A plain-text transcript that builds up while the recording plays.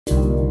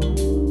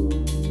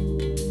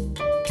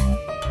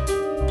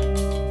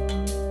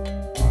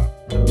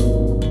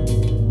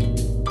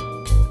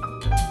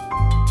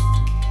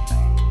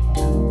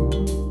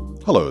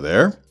Hello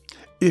there.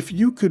 If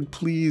you could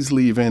please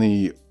leave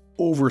any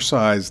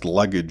oversized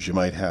luggage you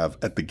might have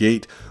at the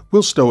gate,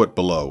 we'll stow it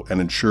below and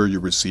ensure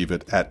you receive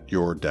it at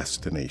your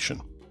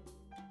destination.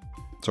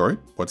 Sorry,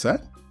 what's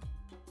that?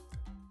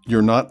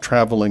 You're not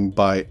traveling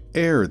by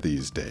air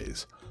these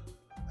days.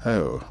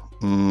 Oh,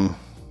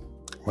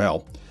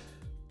 well,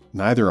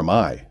 neither am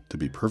I, to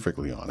be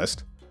perfectly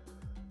honest.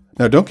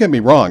 Now, don't get me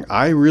wrong,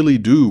 I really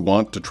do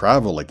want to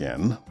travel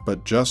again,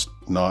 but just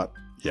not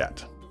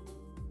yet.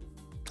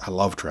 I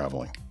love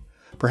traveling.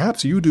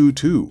 Perhaps you do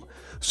too.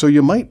 So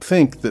you might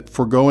think that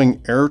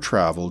foregoing air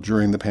travel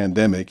during the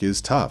pandemic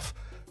is tough.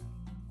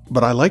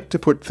 But I like to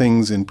put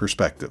things in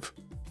perspective.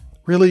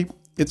 Really,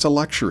 it's a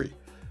luxury.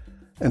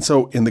 And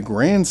so in the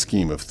grand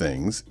scheme of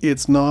things,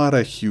 it's not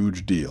a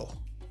huge deal.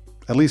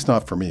 At least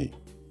not for me.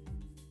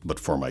 But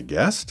for my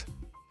guest?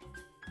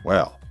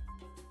 Well,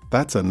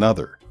 that's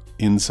another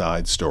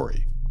inside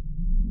story.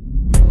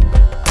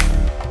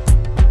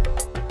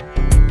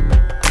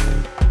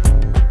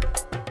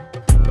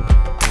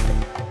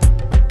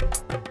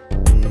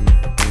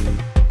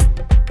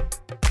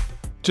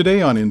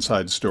 Today on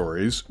Inside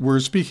Stories, we're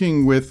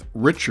speaking with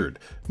Richard.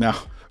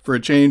 Now, for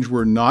a change,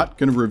 we're not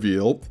going to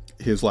reveal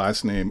his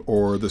last name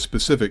or the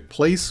specific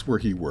place where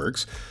he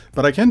works,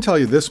 but I can tell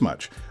you this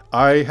much.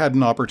 I had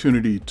an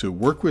opportunity to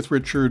work with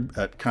Richard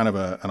at kind of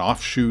an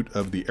offshoot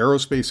of the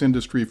aerospace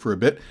industry for a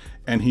bit,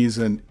 and he's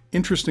an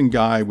interesting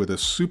guy with a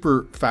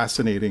super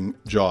fascinating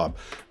job.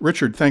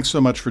 Richard, thanks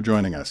so much for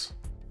joining us.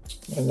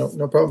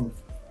 No problem.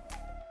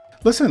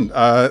 Listen,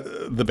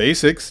 the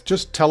basics,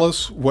 just tell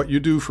us what you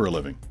do for a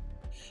living.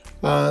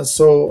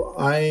 So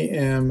I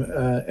am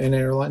an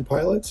airline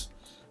pilot.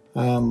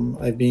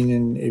 I've been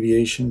in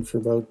aviation for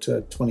about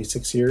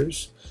 26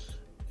 years.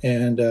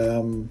 And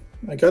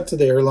I got to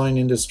the airline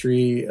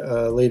industry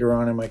later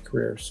on in my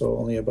career, so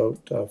only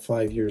about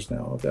 5 years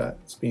now of that.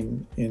 It's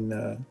been in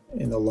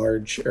the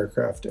large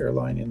aircraft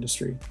airline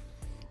industry.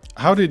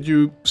 How did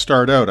you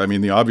start out? I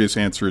mean, the obvious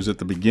answer is at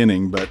the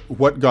beginning, but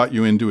what got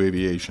you into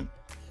aviation?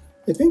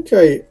 I think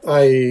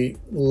I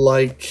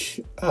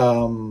like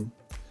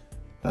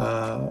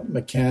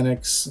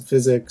mechanics,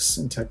 physics,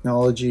 and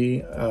technology.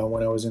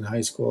 When I was in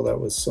high school, that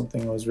was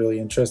something I was really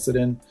interested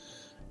in.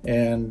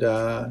 And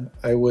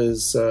I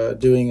was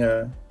doing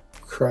a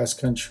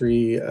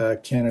cross-country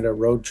Canada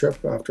road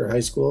trip after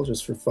high school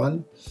just for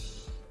fun,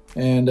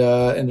 and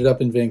ended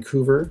up in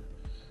Vancouver.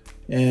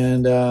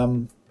 And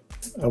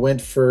I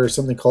went for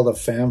something called a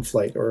FAM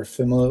flight, or a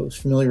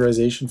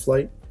familiarization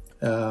flight,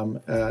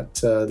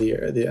 at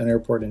an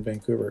airport in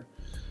Vancouver.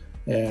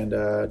 And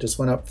just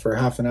went up for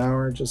half an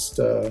hour. Just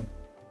it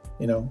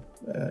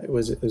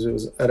was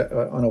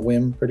on a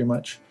whim, pretty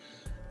much.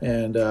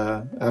 And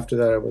after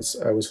that, I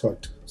was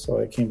hooked. So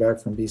I came back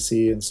from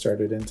BC and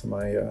started into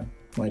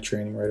my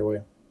training right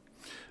away.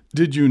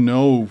 Did you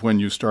know when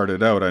you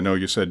started out? I know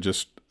you said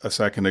just a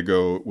second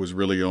ago it was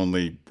really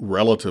only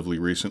relatively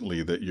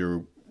recently that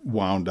you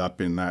wound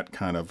up in that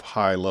kind of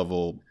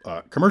high-level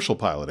commercial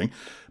piloting.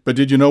 But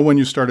did you know when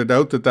you started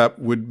out that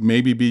would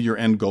maybe be your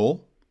end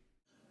goal?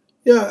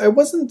 Yeah, I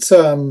wasn't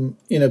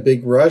in a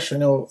big rush. I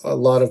know a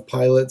lot of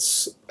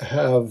pilots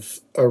have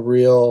a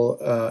real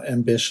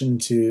ambition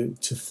to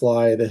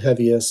fly the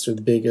heaviest or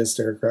the biggest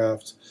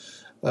aircraft.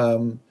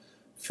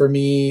 For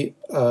me,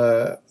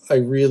 I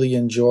really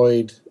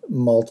enjoyed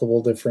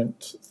multiple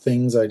different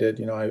things I did.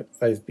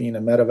 I've been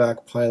a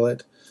medevac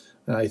pilot,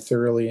 and I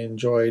thoroughly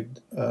enjoyed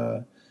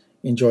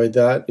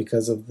that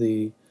because of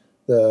the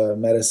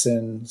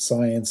medicine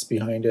science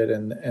behind it,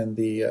 and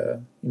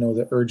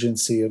the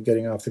urgency of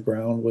getting off the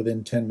ground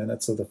within 10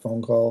 minutes of the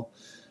phone call,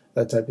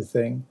 that type of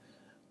thing.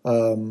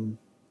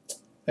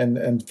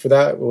 And for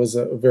that, it was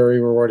a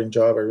very rewarding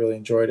job. I really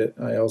enjoyed it.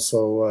 I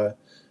also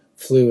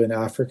flew in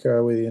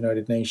Africa with the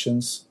United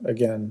Nations.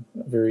 Again,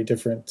 a very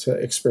different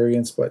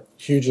experience, but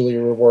hugely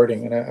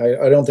rewarding. And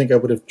I don't think I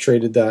would have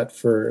traded that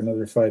for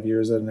another 5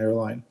 years at an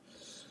airline.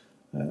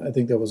 I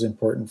think that was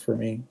important for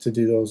me to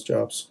do those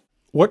jobs.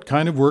 What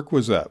kind of work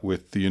was that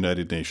with the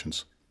United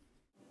Nations?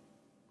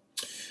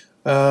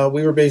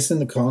 We were based in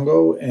the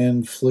Congo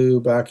and flew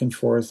back and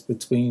forth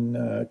between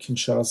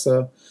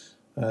Kinshasa,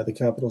 the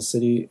capital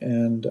city,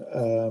 and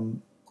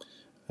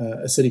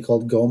a city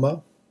called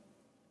Goma.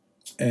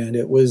 And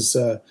it was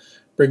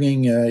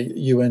bringing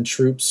UN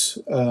troops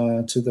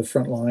to the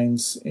front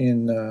lines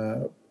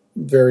in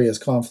various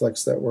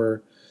conflicts that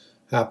were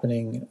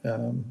happening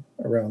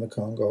around the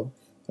Congo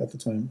at the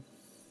time.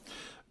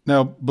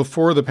 Now,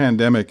 before the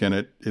pandemic, and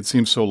it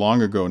seems so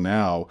long ago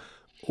now,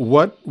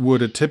 what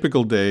would a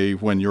typical day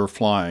when you're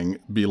flying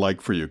be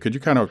like for you? Could you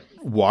kind of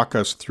walk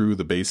us through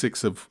the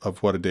basics of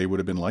what a day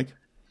would have been like?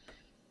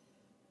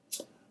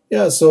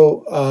 Yeah,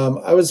 so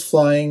I was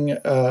flying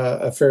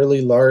a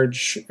fairly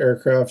large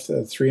aircraft,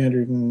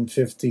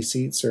 350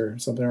 seats or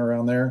something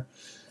around there.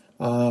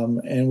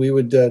 And we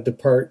would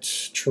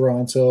depart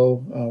Toronto,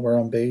 where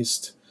I'm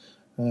based,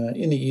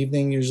 in the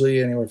evening,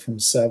 usually anywhere from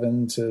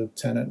 7 to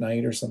 10 at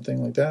night or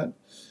something like that,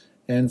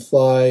 and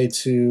fly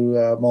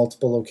to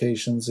multiple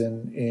locations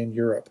in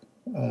Europe.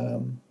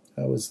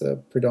 That was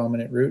the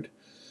predominant route.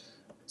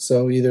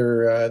 So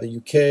either the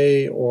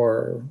UK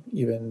or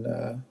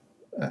even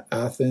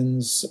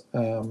Athens,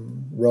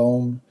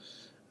 Rome,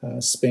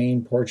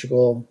 Spain,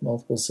 Portugal,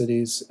 multiple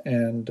cities,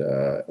 and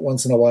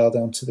once in a while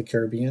down to the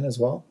Caribbean as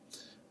well.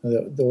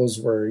 Those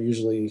were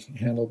usually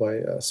handled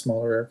by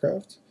smaller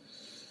aircraft.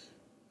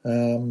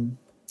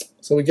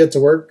 So we get to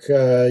work,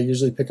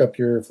 usually pick up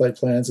your flight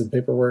plans and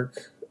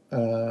paperwork,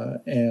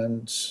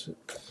 and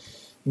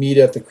meet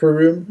at the crew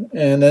room,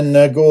 and then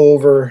go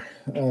over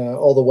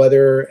all the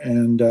weather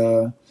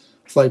and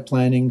flight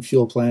planning,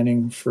 fuel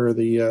planning for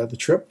the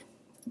trip,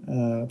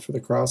 for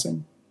the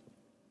crossing.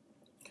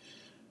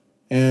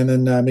 And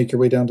then make your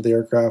way down to the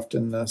aircraft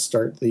and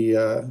start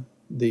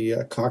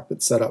the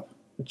cockpit setup,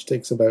 which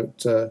takes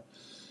about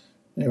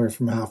anywhere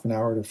from half an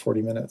hour to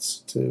 40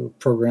 minutes to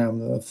program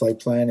the flight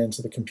plan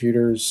into the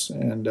computers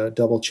and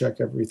double check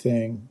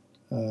everything.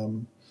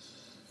 And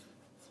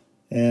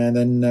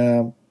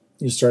then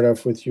you start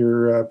off with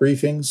your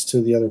briefings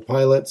to the other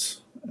pilots.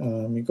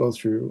 You go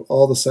through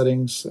all the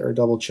settings that are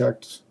double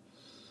checked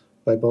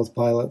by both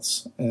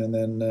pilots, and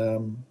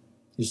then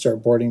you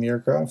start boarding the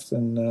aircraft,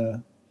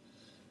 and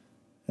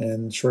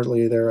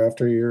shortly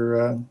thereafter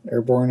you're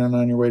airborne and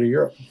on your way to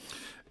Europe.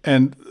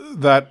 And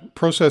that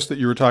process that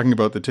you were talking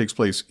about that takes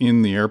place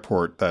in the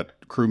airport,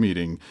 that crew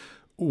meeting,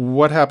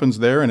 what happens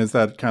there? And is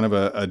that kind of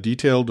a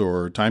detailed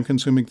or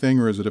time-consuming thing,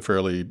 or is it a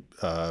fairly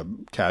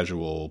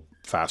casual,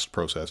 fast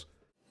process?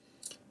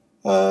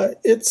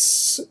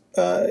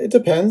 It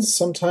depends.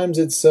 Sometimes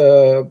it's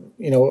a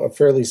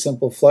fairly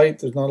simple flight.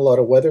 There's not a lot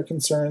of weather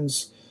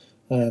concerns.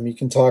 You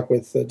can talk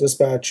with the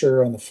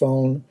dispatcher on the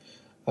phone.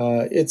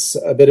 It's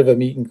a bit of a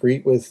meet and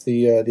greet with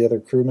the other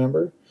crew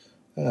member.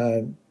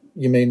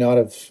 You may not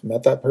have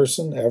met that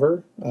person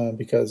ever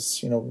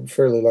because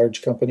fairly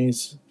large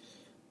companies.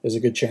 There's a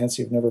good chance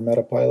you've never met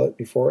a pilot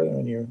before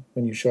when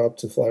you show up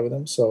to fly with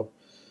them. So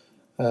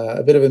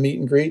a bit of a meet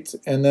and greet,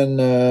 and then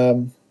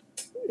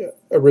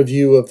a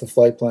review of the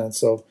flight plan.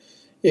 So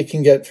it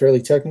can get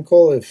fairly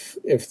technical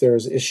if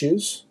there's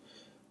issues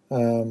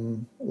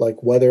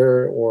like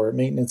weather or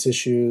maintenance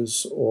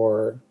issues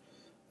or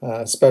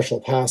special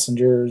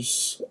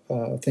passengers,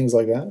 things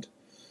like that.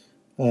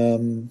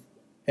 And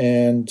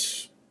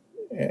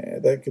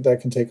that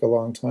can take a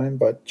long time,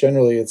 but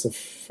generally it's a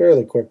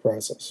fairly quick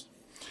process.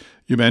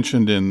 You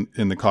mentioned in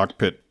the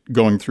cockpit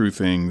going through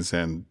things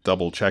and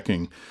double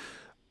checking.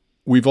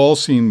 We've all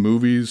seen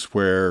movies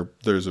where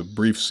there's a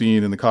brief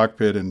scene in the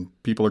cockpit and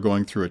people are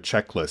going through a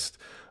checklist.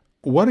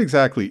 What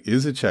exactly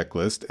is a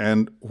checklist,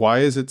 and why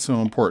is it so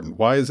important?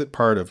 Why is it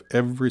part of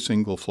every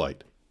single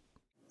flight?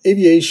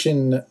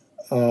 Aviation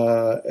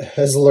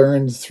has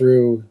learned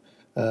through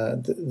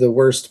the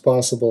worst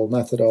possible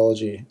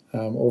methodology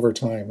over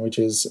time, which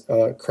is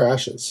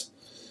crashes,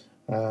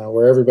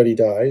 where everybody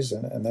dies,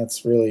 and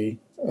that's really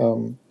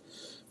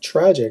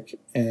tragic.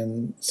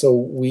 And so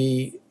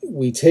we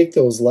take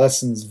those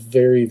lessons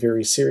very,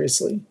 very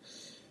seriously.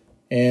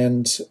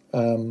 And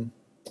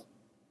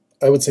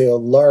I would say a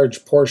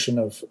large portion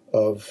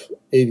of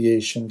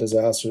aviation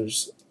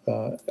disasters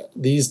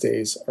these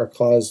days are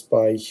caused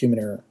by human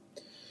error.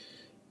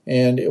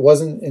 And it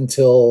wasn't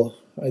until,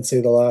 I'd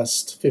say, the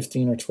last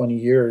 15 or 20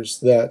 years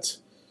that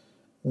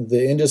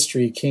the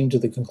industry came to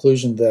the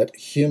conclusion that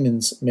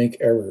humans make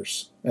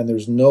errors, and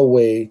there's no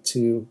way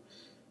to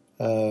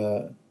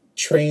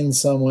train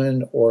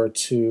someone or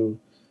to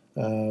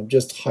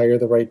just hire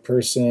the right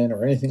person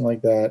or anything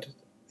like that.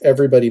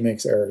 Everybody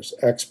makes errors,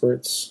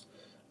 experts,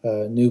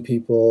 new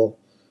people,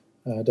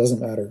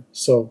 doesn't matter.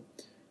 So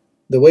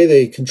the way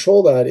they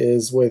control that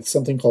is with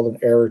something called an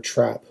error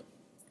trap.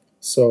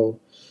 So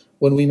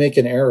when we make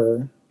an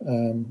error,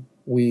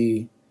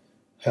 we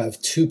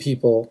have two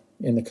people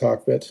in the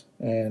cockpit,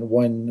 and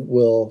one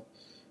will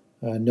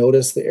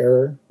notice the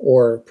error,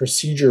 or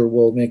procedure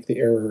will make the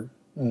error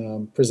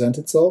present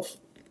itself,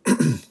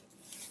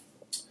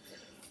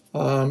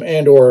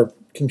 and or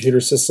computer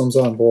systems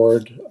on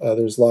board.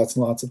 There's lots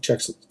and lots of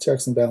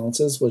checks and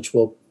balances which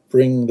will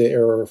bring the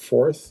error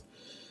forth.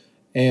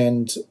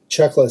 And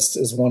checklist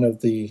is one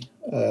of the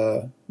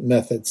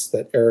methods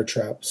that error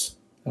traps.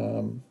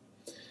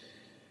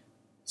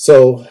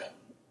 So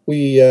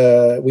we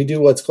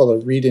do what's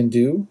called a read and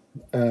do.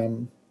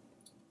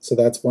 So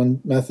that's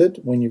one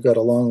method. When you've got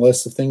a long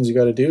list of things you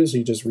got to do, so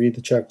you just read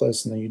the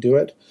checklist and then you do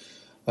it.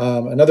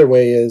 Another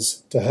way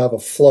is to have a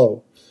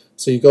flow.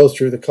 So you go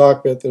through the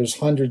cockpit. There's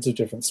hundreds of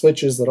different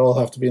switches that all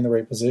have to be in the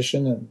right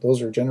position, and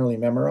those are generally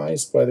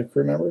memorized by the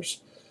crew members.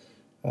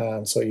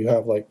 So you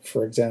have, like,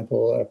 for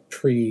example, a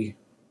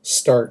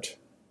pre-start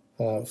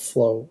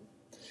flow.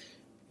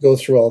 Go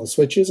through all the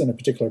switches in a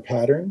particular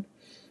pattern,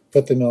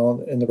 put them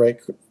all in the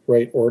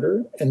right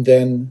order, and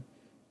then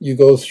you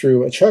go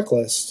through a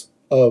checklist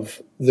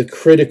of the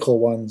critical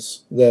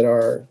ones that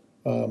are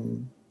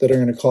going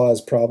to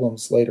cause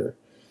problems later,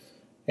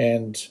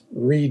 and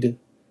read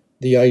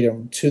the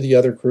item to the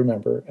other crew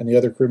member, and the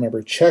other crew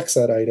member checks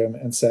that item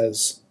and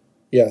says,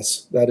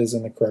 yes, that is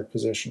in the correct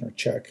position, or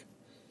check.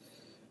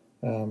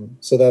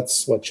 So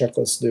that's what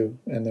checklists do,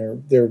 and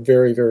they're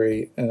very,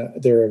 very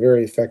they're a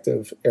very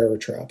effective error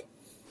trap.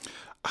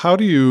 How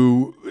do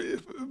you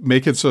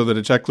make it so that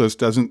a checklist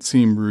doesn't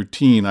seem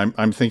routine?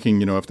 I'm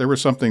thinking, if there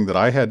was something that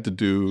I had to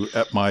do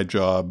at my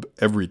job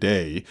every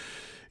day,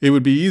 it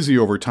would be easy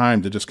over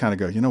time to just kind of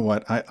go, you know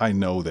what, I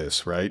know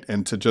this, right?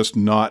 And to just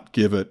not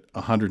give it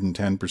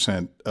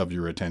 110% of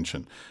your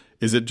attention.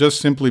 Is it just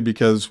simply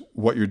because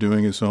what you're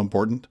doing is so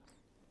important?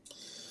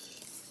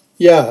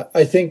 Yeah,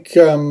 I think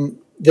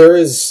there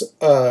is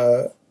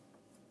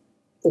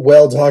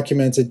well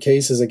documented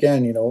cases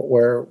again,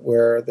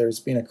 where there's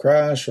been a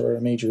crash or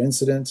a major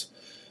incident,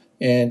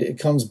 and it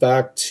comes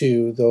back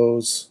to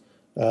those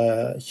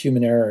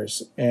human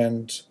errors.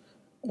 And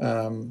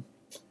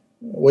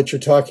what you're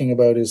talking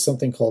about is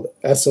something called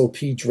SOP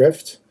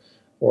drift,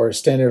 or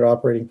standard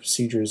operating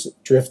procedures,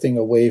 drifting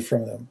away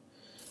from them.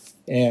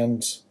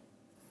 And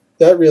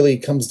that really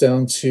comes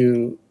down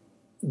to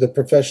the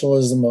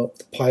professionalism of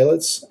the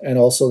pilots and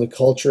also the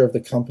culture of the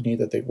company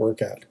that they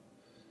work at.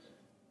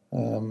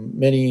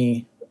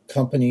 Many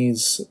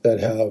companies that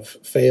have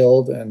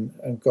failed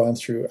and gone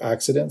through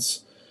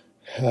accidents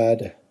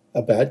had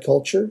a bad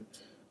culture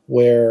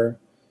where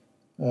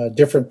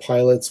different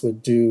pilots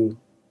would do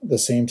the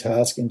same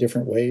task in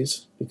different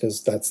ways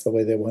because that's the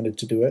way they wanted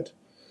to do it.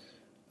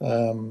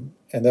 And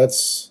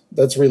that's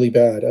really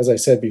bad. As I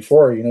said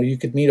before, you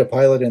could meet a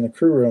pilot in the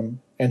crew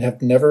room and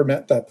have never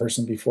met that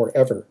person before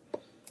ever.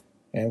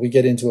 And we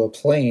get into a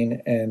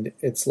plane and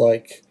it's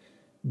like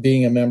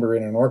being a member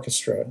in an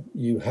orchestra.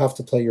 You have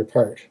to play your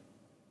part.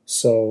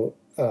 So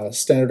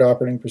standard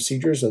operating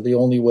procedures are the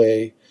only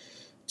way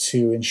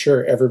to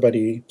ensure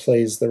everybody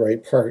plays the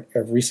right part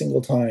every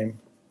single time.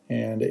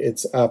 And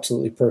it's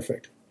absolutely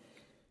perfect.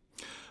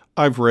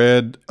 I've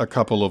read a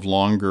couple of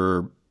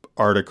longer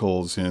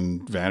articles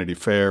in Vanity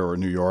Fair or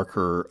New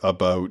Yorker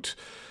about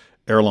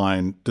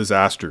airline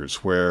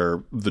disasters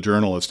where the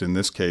journalist in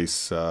this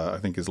case, I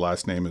think his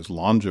last name is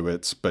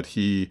Longewitz, but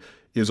he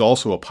is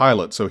also a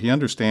pilot, so he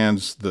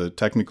understands the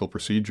technical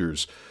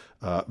procedures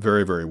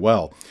very, very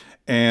well.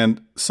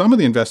 And some of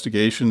the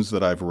investigations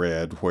that I've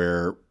read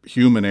where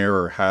human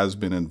error has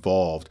been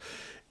involved,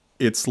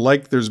 it's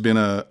like there's been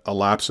a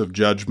lapse of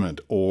judgment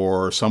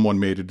or someone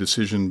made a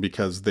decision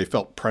because they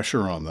felt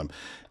pressure on them.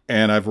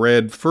 And I've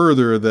read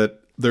further that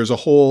there's a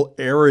whole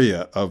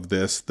area of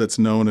this that's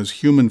known as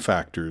human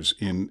factors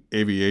in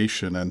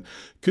aviation. And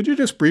could you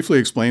just briefly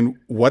explain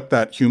what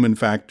that human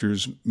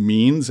factors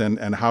means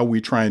and how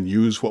we try and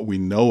use what we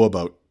know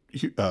about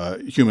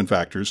human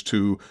factors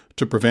to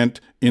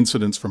prevent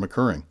incidents from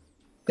occurring?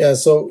 Yeah,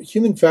 so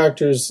human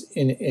factors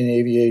in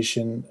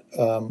aviation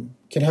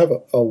can have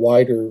a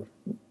wider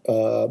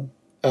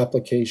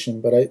application,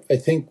 but I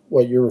think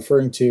what you're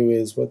referring to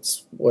is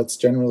what's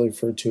generally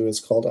referred to as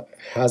called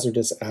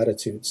hazardous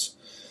attitudes.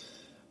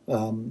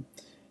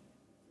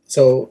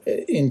 So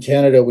in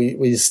Canada,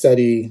 we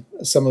study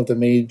some of the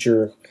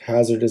major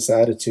hazardous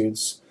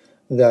attitudes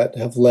that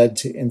have led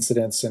to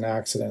incidents and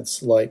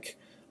accidents, like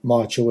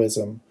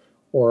machoism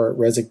or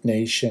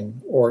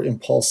resignation or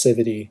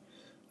impulsivity.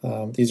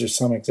 These are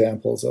some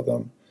examples of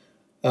them.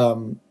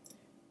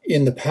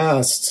 In the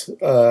past,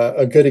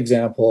 a good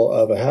example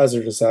of a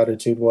hazardous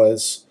attitude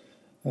was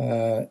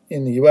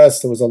in the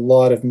US, there was a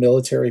lot of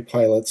military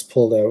pilots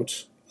pulled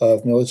out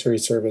of military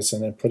service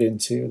and then put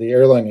into the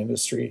airline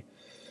industry.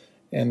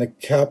 And the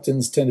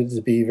captains tended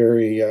to be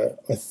very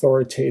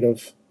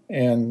authoritative,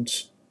 and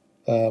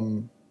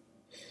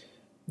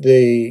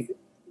they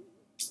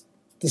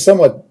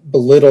somewhat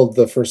belittled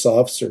the first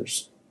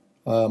officers.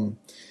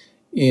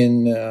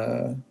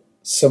 In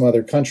some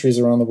other countries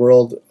around the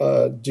world,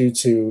 due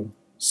to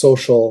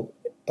social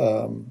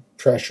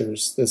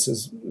pressures, this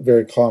is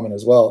very common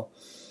as well.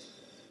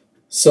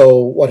 So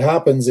what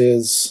happens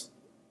is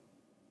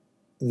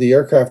the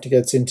aircraft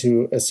gets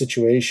into a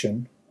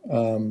situation,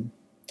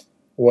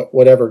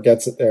 whatever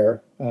gets it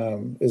there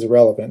is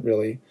irrelevant,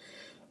 really.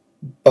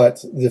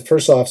 But the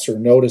first officer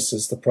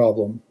notices the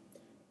problem.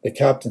 The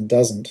captain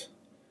doesn't.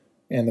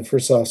 And the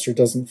first officer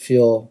doesn't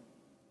feel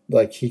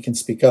like he can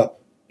speak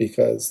up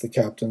because the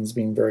captain's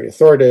being very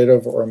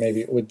authoritative, or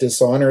maybe it would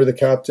dishonor the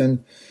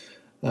captain.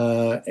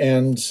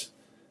 And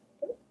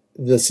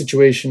the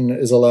situation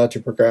is allowed to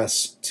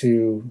progress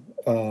to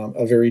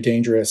a very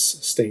dangerous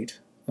state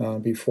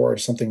before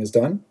something is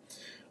done.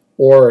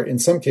 Or in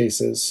some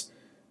cases,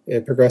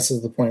 it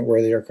progresses to the point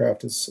where the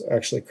aircraft is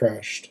actually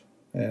crashed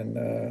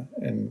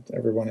and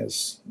everyone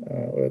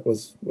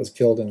was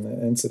killed in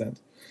the incident.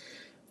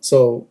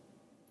 So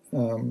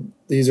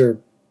these are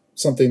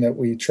something that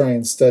we try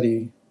and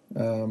study,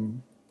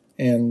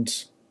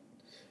 and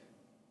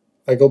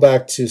I go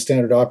back to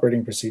standard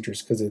operating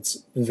procedures because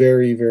it's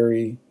very,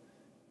 very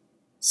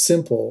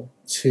simple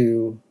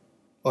to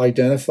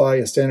identify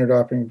a standard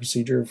operating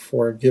procedure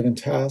for a given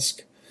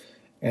task.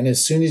 And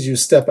as soon as you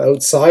step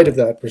outside of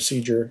that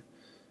procedure,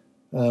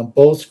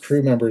 both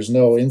crew members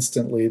know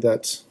instantly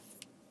that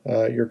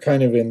you're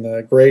kind of in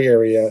the gray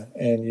area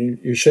and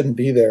you shouldn't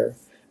be there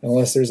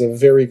unless there's a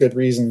very good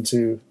reason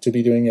to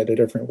be doing it a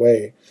different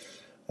way.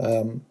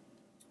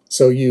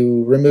 So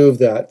you remove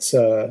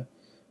that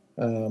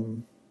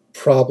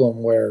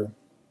problem where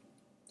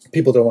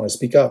people don't want to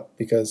speak up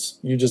because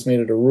you just made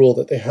it a rule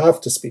that they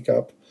have to speak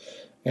up,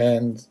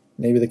 and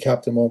maybe the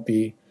captain won't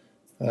be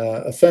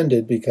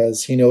offended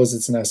because he knows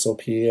it's an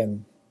SOP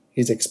and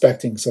he's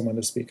expecting someone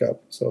to speak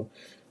up. So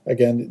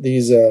again,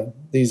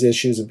 these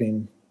issues have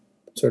been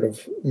sort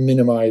of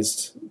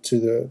minimized to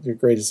the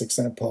greatest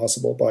extent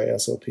possible by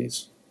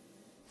SOPs.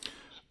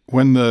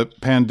 When the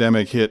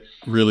pandemic hit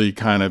really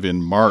kind of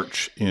in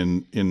March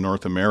in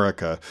North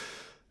America,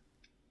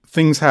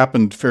 things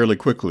happened fairly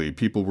quickly.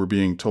 People were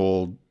being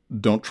told,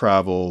 don't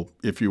travel.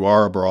 If you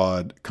are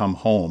abroad, come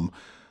home.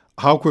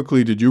 How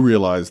quickly did you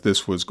realize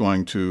this was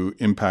going to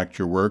impact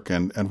your work,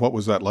 and what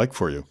was that like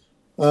for you?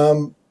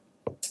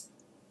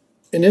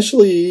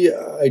 Initially,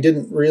 I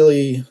didn't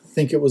really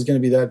think it was going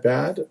to be that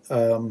bad.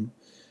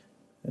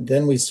 And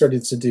then we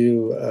started to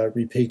do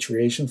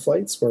repatriation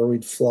flights where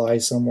we'd fly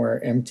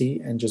somewhere empty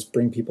and just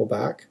bring people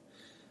back.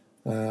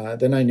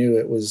 Then I knew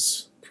it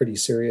was pretty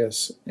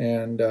serious.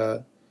 And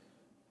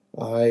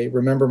I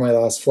remember my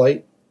last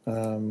flight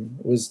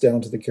was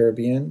down to the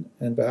Caribbean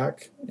and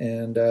back.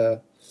 And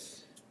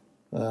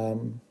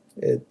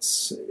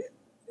it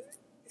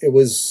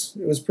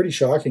was pretty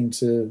shocking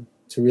to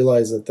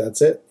realize that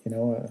that's it.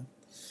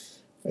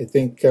 I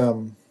think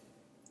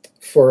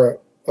for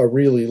a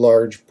really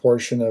large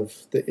portion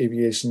of the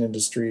aviation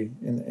industry,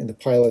 in the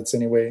pilots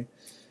anyway,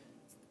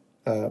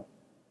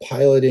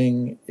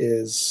 piloting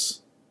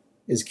is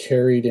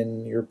carried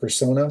in your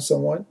persona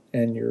somewhat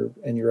and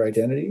your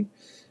identity,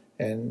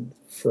 and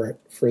for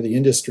the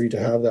industry to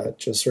have that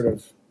just sort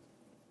of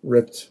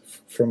ripped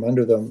from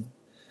under them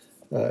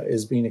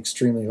is being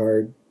extremely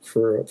hard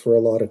for a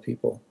lot of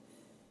people.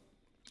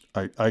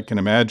 I can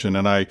imagine,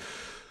 and I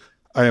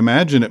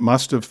imagine it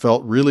must have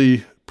felt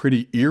really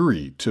pretty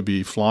eerie to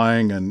be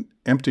flying an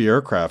empty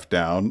aircraft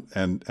down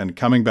and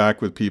coming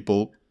back with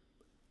people.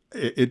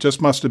 It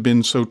just must have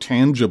been so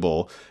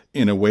tangible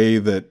in a way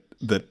that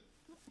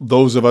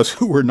those of us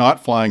who were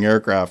not flying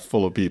aircraft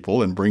full of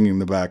people and bringing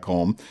them back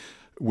home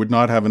would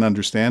not have an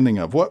understanding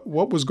of.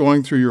 What was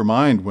going through your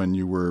mind when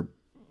you were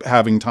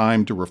having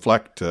time to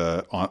reflect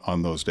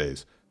on those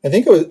days? I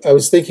think I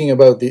was thinking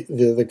about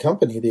the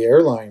company, the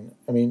airline.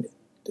 I mean,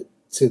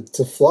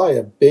 to fly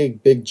a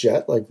big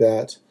jet like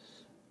that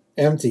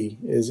empty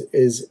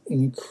is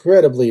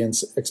incredibly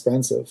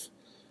expensive,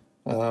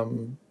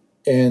 and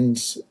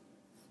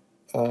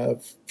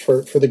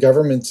for the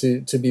government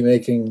to be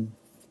making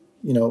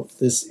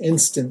this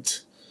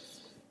instant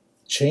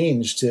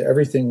change to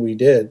everything we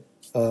did.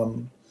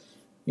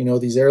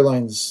 These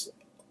airlines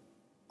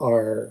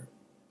are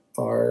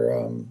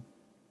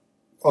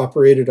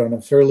operated on a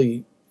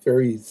very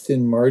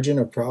thin margin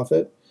of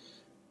profit,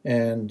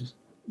 and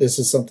this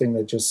is something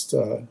that just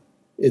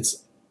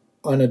it's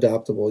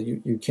unadaptable.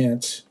 You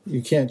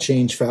can't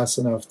change fast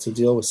enough to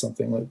deal with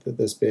something like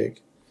this big.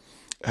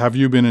 Have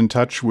you been in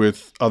touch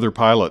with other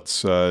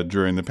pilots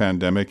during the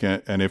pandemic,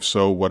 and if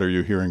so, what are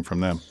you hearing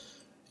from them?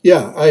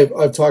 Yeah,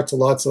 I've talked to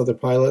lots of other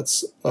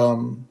pilots,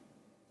 and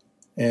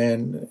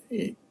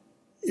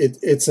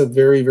it's a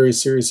very, very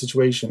serious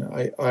situation.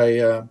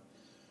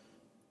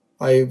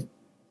 When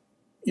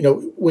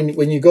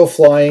you go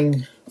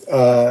flying,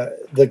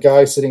 the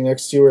guy sitting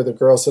next to you or the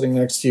girl sitting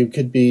next to you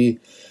could be,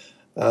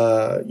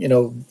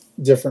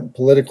 different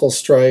political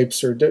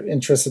stripes or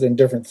interested in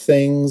different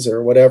things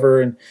or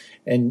whatever,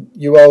 and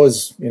you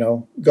always,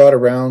 got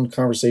around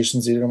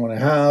conversations you didn't want to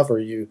have, or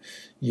you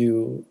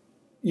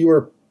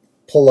were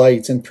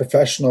polite and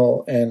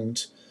professional,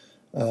 and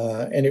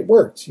it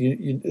worked.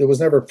 There was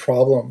never a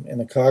problem in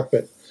the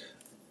cockpit.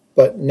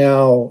 But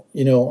now,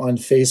 on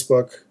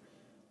Facebook,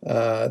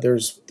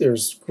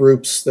 there's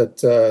groups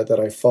that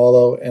I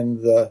follow,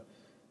 and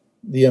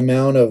the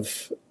amount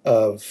of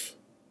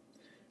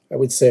I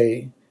would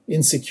say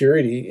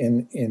insecurity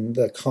in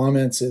the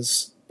comments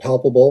is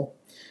palpable.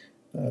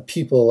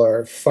 People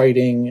are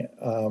fighting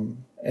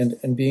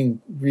and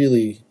being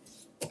really,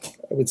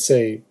 I would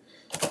say,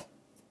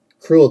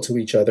 cruel to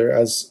each other,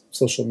 as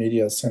social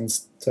media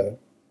tends to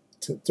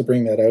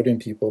bring that out in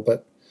people.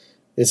 But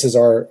this is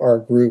our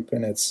group,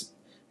 and it's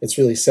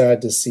really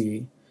sad to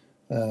see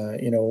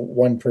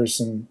one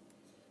person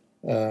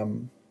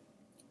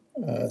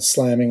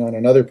slamming on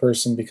another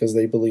person because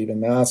they believe in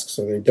masks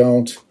or they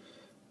don't.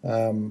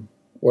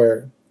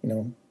 Where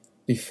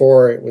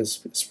before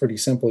it's pretty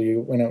simple.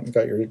 You went out and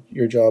got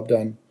your job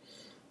done.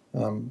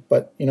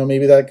 But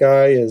maybe that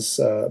guy is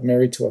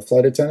married to a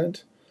flight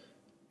attendant,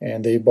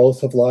 and they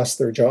both have lost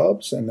their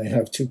jobs, and they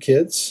have 2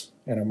 kids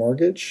and a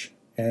mortgage,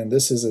 and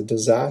this is a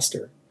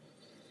disaster.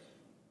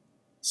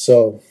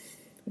 So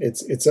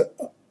it's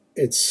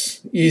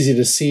easy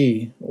to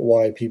see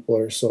why people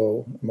are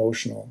so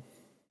emotional.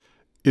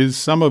 Is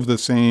some of the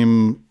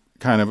same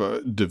kind of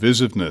a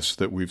divisiveness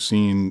that we've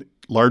seen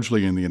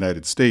largely in the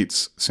United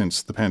States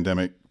since the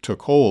pandemic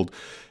took hold,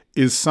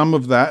 is some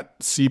of that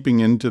seeping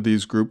into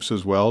these groups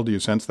as well? Do you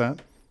sense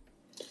that?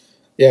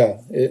 Yeah,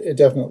 it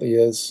definitely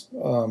is.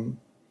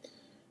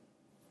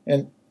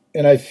 And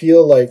I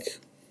feel like,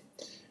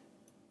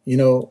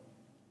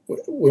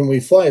 when we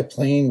fly a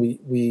plane,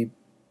 we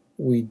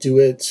do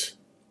it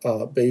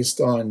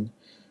based on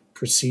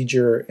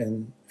procedure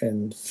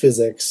and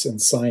physics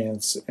and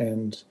science,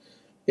 and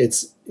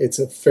it's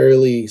a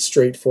fairly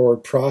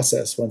straightforward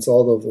process once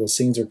all of those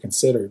things are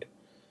considered.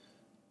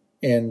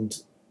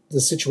 And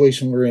the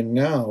situation we're in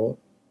now,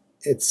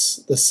 it's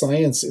the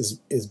science is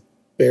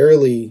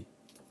barely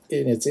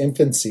in its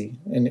infancy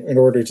in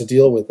order to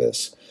deal with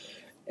this.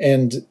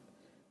 And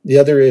the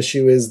other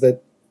issue is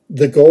that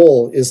the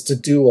goal is to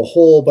do a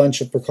whole bunch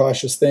of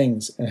precautious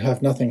things and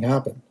have nothing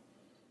happen.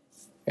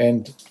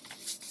 And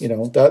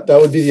that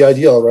would be the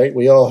ideal, right?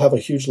 We all have a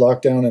huge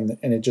lockdown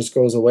and it just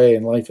goes away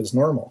and life is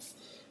normal.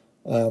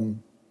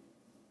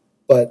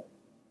 But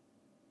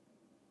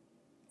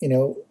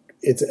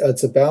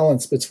it's a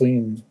balance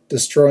between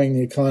destroying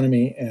the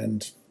economy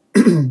and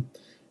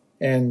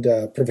and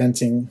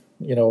preventing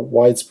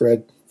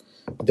widespread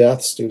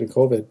deaths due to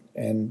COVID.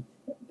 And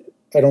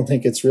I don't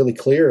think it's really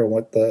clear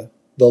what the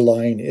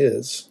line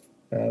is.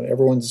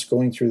 Everyone's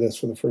going through this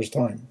for the first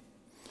time.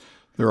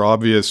 There are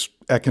obvious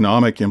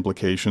economic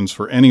implications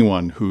for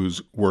anyone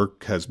whose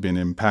work has been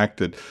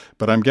impacted,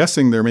 but I'm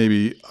guessing there may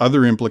be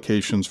other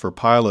implications for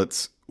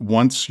pilots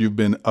once you've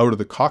been out of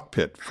the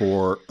cockpit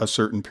for a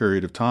certain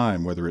period of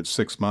time, whether it's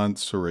 6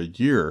 months or a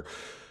year.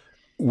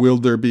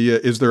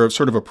 Is there a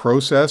sort of a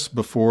process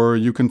before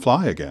you can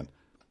fly again?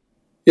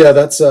 Yeah,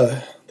 that's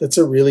a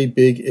really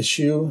big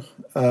issue.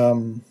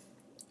 And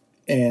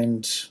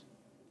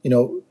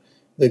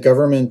the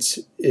government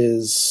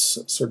is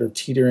sort of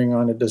teetering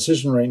on a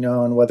decision right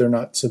now on whether or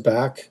not to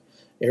back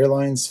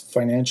airlines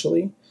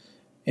financially,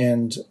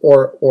 and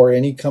or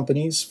any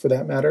companies for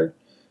that matter.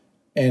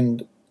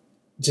 And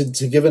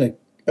to give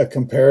a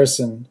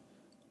comparison,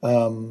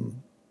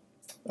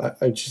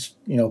 I just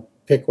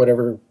pick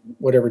whatever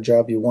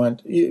job you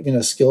want, even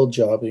a skilled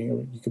job.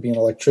 You could be an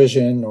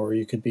electrician, or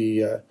you could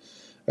be a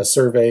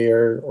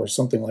surveyor or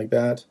something like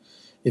that.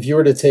 If you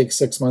were to take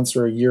 6 months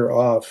or a year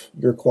off,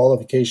 your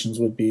qualifications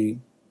would be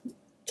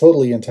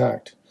totally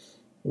intact.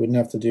 You wouldn't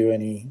have to do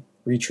any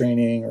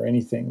retraining or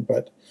anything.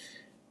 But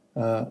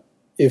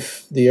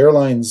if the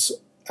airlines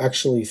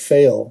actually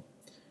fail,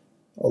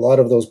 a lot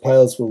of those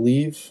pilots will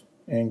leave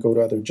and go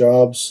to other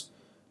jobs.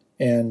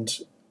 And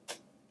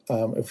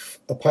if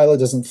a pilot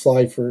doesn't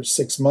fly for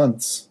 6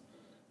 months,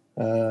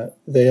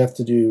 they have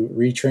to do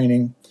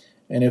retraining.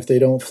 And if they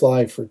don't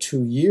fly for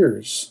 2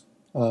 years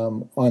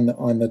on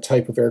the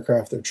type of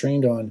aircraft they're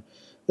trained on,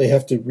 they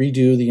have to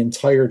redo the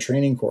entire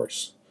training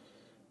course.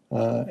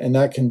 And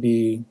that can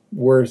be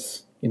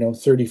worth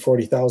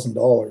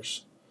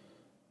 $30,000-$40,000.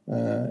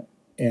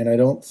 And I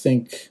don't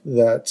think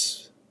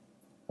that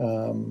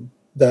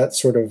that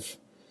sort of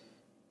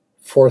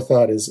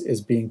forethought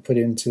is being put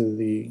into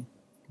the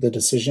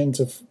decision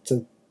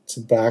to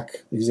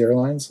back these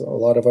airlines. A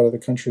lot of other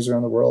countries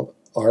around the world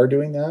are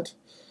doing that.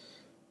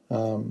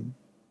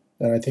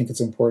 And I think it's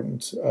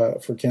important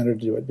for Canada to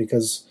do it,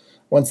 because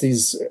once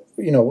these,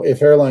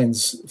 if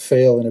airlines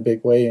fail in a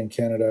big way in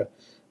Canada,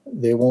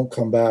 they won't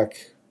come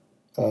back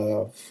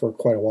for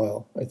quite a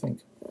while, I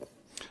think.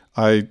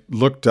 I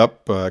looked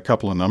up a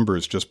couple of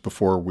numbers just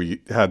before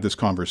we had this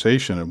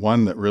conversation, and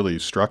one that really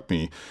struck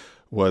me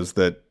was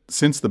that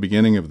since the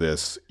beginning of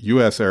this,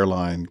 U.S.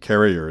 airline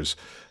carriers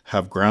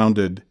have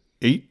grounded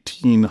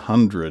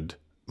 1,800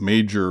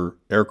 major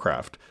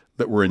aircraft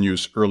that were in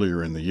use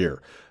earlier in the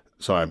year.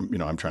 So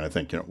I'm trying to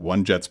think,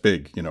 one jet's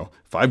big,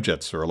 5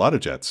 jets are a lot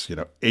of jets,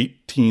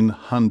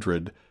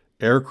 1,800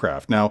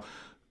 aircraft. Now,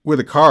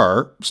 with a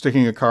car,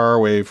 sticking a car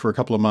away for a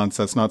couple of months,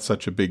 that's not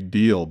such a big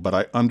deal, but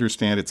I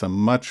understand it's a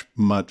much,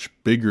 much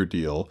bigger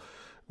deal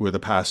with a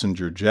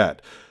passenger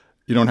jet.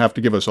 You don't have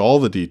to give us all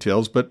the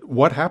details, but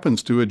what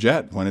happens to a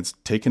jet when it's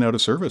taken out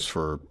of service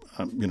for,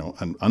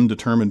 an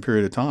undetermined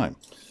period of time?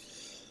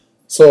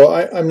 So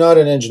I'm not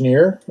an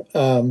engineer,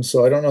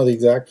 so I don't know the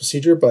exact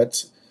procedure,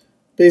 but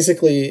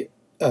basically,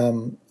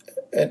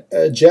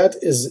 a jet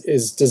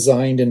is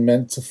designed and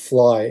meant to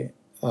fly.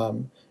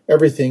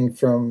 Everything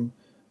from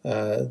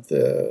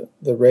the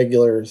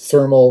regular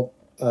thermal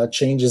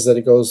changes that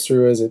it goes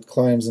through as it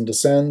climbs and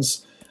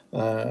descends,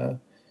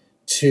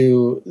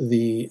 to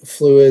the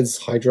fluids,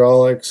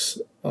 hydraulics,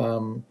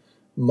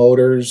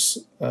 motors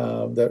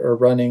that are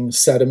running,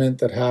 sediment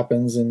that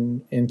happens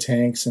in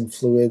tanks and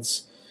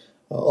fluids.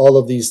 All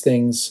of these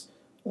things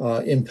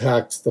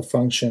impact the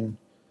function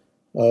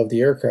of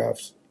the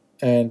aircraft.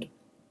 And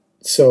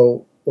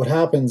so what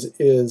happens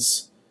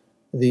is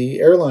the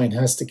airline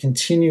has to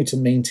continue to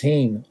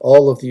maintain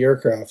all of the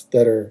aircraft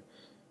that are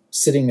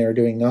sitting there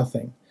doing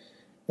nothing.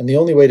 And the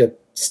only way to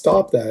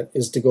stop that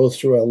is to go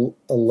through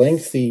a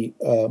lengthy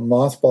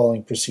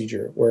mothballing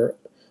procedure where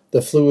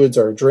the fluids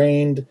are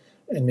drained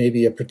and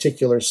maybe a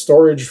particular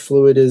storage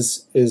fluid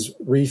is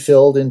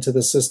refilled into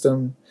the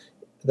system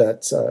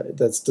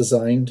that's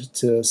designed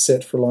to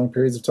sit for long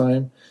periods of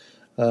time.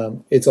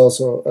 It's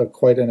also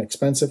quite an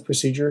expensive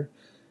procedure.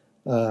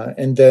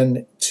 And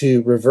then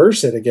to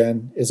reverse it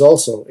again is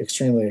also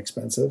extremely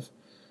expensive.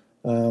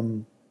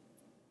 And,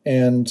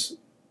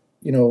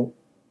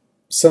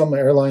 some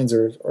airlines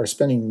are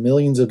spending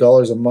millions of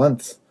dollars a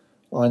month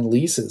on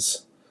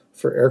leases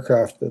for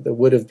aircraft that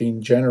would have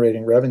been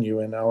generating revenue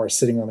and now are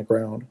sitting on the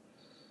ground.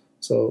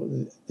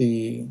 So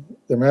the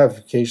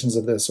ramifications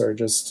of this are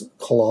just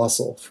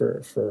colossal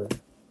for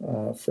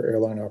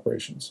airline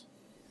operations.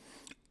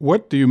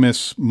 What do you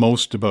miss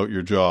most about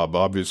your job?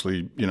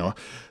 Obviously,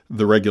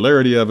 the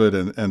regularity of it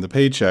and the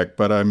paycheck,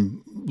 but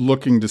I'm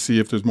looking to see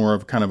if there's more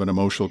of kind of an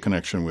emotional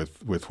connection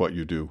with what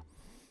you do.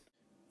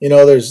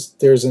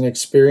 There's an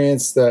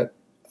experience that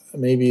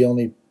maybe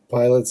only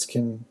pilots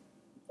can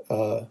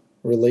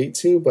relate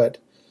to, but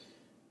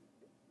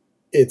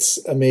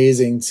it's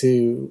amazing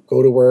to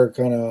go to work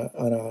on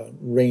a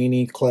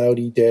rainy,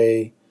 cloudy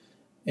day,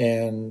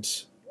 and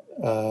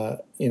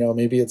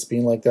maybe it's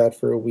been like that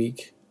for a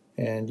week,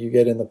 and you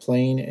get in the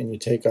plane and you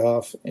take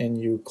off and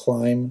you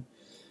climb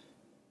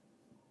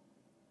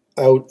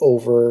out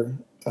over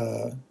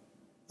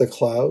the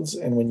clouds,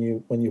 and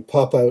when you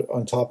pop out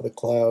on top of the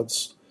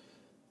clouds,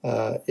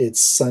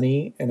 it's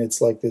sunny and it's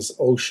like this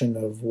ocean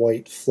of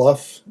white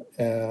fluff.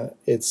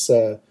 It's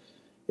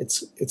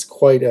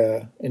quite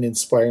an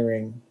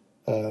inspiring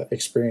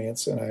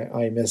experience, and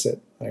I miss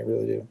it. I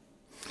really do.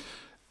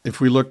 If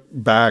we look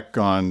back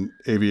on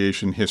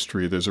aviation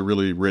history, there's a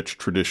really rich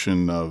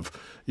tradition of,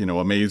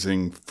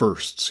 amazing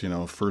firsts,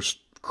 first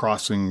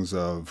crossings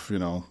of,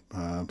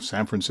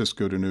 San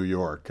Francisco to New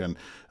York. And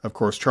of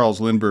course,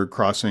 Charles Lindbergh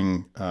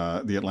crossing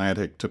the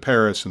Atlantic to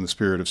Paris in the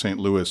Spirit of St.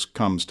 Louis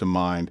comes to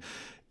mind.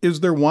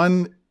 Is there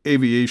one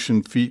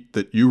aviation feat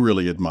that you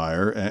really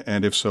admire?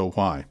 And if so,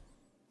 why?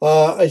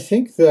 I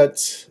think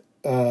that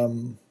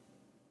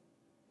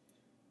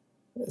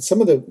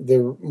some of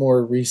the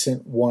more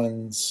recent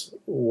ones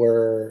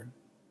were,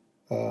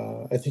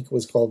 I think it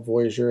was called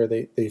Voyager.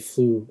 They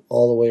flew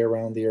all the way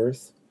around the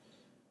Earth,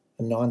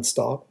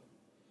 nonstop.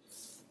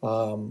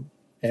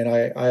 And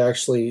I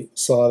actually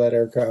saw that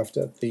aircraft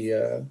at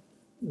the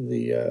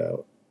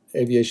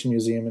Aviation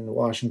Museum in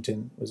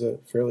Washington. It was a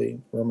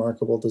fairly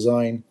remarkable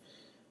design.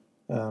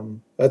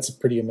 That's a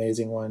pretty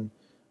amazing one.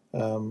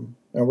 And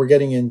we're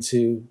getting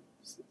into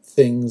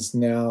things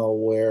now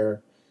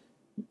where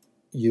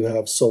you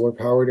have solar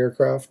powered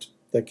aircraft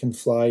that can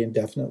fly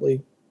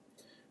indefinitely.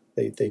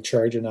 They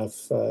charge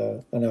enough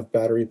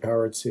battery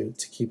power to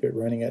keep it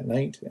running at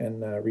night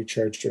and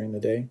recharge during the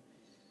day.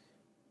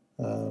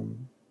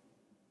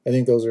 I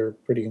think those are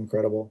pretty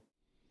incredible.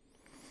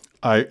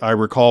 I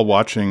recall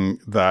watching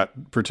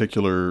that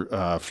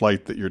particular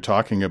flight that you're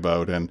talking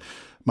about, and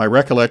my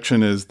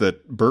recollection is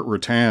that Burt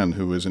Rutan,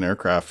 who is an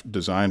aircraft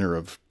designer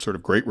of sort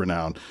of great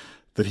renown,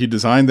 that he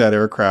designed that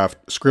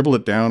aircraft, scribbled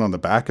it down on the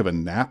back of a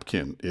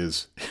napkin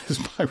is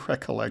my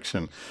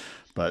recollection.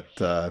 But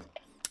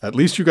at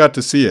least you got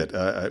to see it.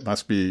 It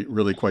must be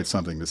really quite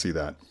something to see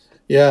that.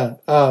 Yeah.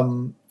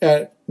 And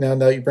now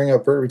that you bring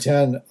up Burt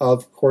Rutan,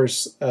 of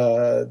course,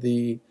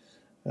 the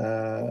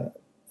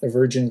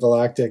Virgin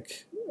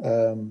Galactic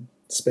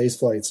space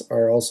flights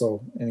are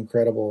also an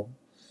incredible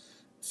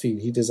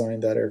feat. He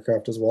designed that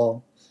aircraft as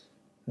well.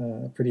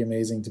 Pretty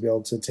amazing to be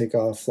able to take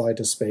off, fly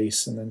to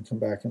space, and then come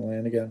back and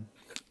land again.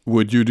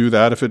 Would you do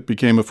that if it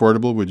became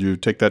affordable? Would you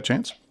take that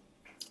chance?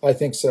 I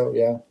think so,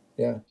 yeah.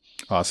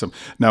 Awesome.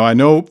 Now, I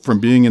know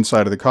from being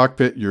inside of the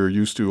cockpit, you're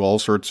used to all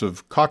sorts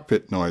of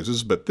cockpit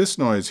noises, but this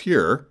noise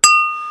here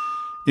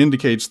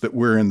indicates that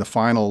we're in the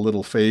final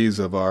little phase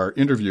of our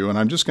interview, and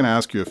I'm just going to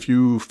ask you a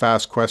few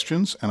fast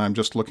questions, and I'm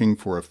just looking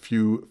for a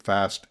few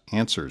fast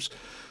answers.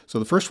 So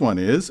the first one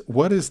is,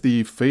 what is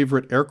the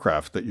favorite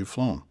aircraft that you've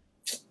flown?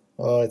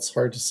 Oh, it's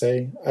hard to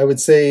say. I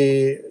would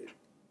say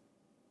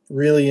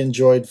really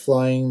enjoyed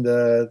flying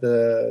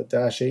the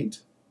Dash 8.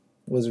 It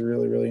was a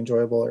really, really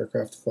enjoyable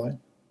aircraft to fly.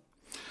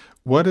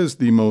 What is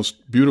the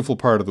most beautiful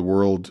part of the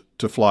world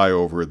to fly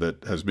over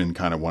that has been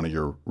kind of one of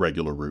your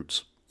regular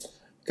routes?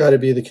 Got to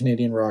be the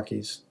Canadian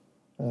Rockies.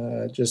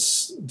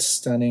 Just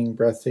stunning,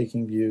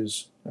 breathtaking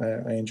views.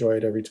 I enjoy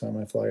it every time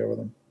I fly over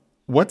them.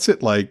 What's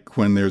it like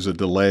when there's a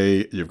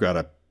delay, you've got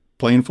a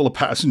plane full of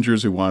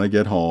passengers who want to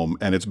get home,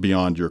 and it's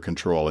beyond your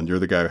control, and you're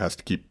the guy who has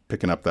to keep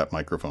picking up that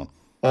microphone?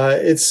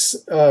 It's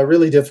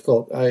really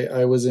difficult.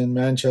 I was in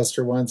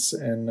Manchester once,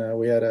 and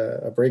we had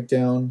a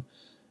breakdown,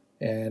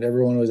 and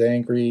everyone was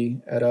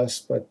angry at us,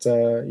 but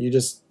you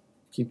just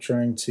keep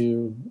trying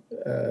to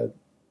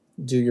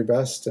do your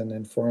best and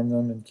inform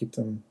them and keep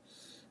them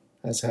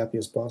as happy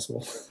as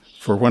possible.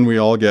 For when we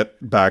all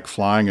get back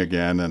flying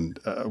again, and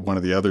one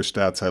of the other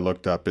stats I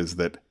looked up is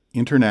that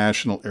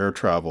international air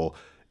travel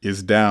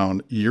is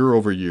down year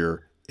over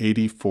year,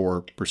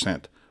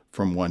 84%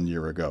 from 1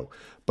 year ago.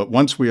 But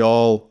once we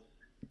all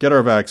get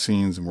our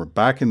vaccines and we're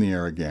back in the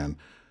air again,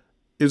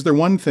 is there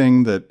one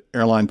thing that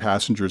airline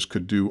passengers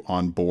could do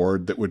on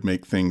board that would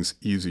make things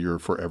easier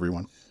for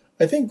everyone?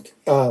 I think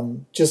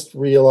just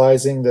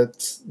realizing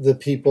that the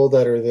people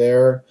that are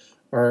there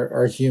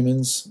are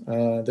humans.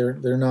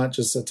 They're not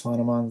just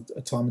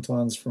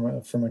automatons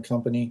from a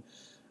company.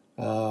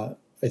 I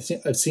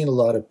think I've seen a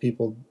lot of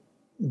people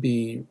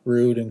be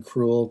rude and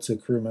cruel to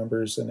crew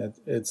members, and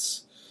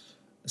it's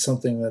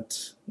something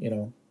that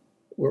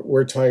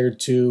we're tired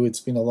too.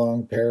 It's been a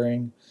long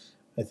pairing.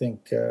 I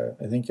think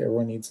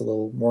everyone needs a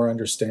little more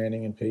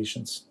understanding and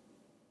patience.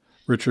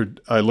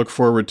 Richard, I look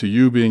forward to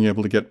you being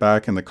able to get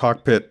back in the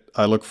cockpit.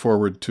 I look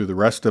forward to the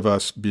rest of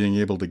us being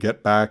able to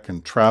get back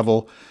and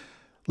travel.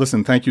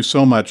 Listen, thank you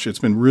so much. It's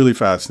been really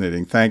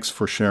fascinating. Thanks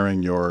for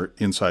sharing your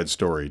inside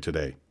story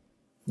today.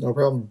 No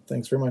problem.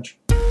 Thanks very much.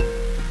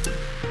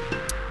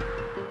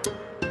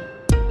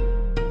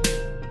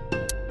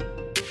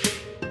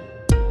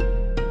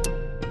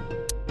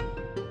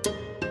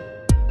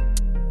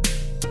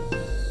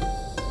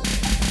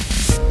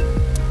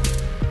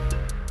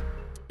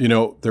 You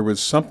know, there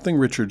was something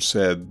Richard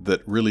said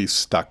that really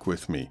stuck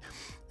with me.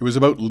 It was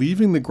about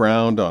leaving the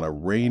ground on a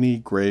rainy,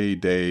 gray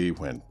day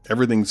when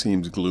everything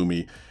seems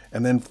gloomy,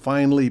 and then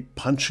finally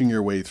punching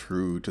your way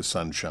through to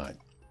sunshine.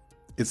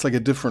 It's like a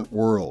different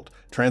world,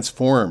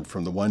 transformed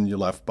from the one you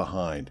left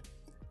behind.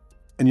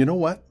 And you know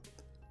what?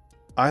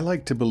 I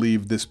like to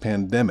believe this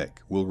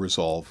pandemic will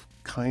resolve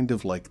kind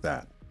of like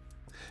that.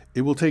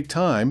 It will take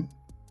time,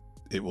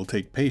 it will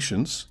take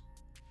patience,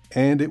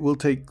 and it will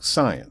take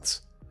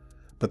science.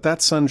 But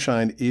that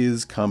sunshine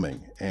is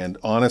coming, and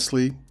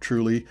honestly,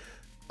 truly,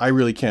 I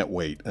really can't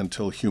wait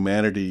until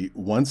humanity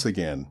once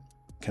again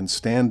can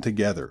stand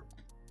together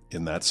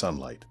in that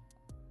sunlight.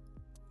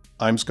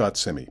 I'm Scott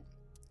Simi,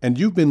 and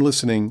you've been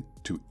listening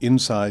to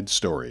Inside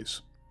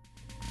Stories.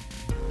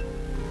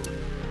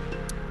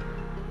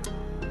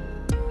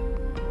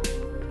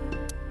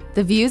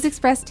 The views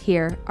expressed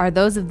here are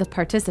those of the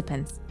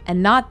participants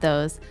and not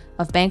those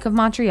of Bank of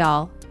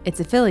Montreal, its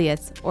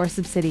affiliates, or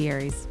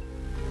subsidiaries.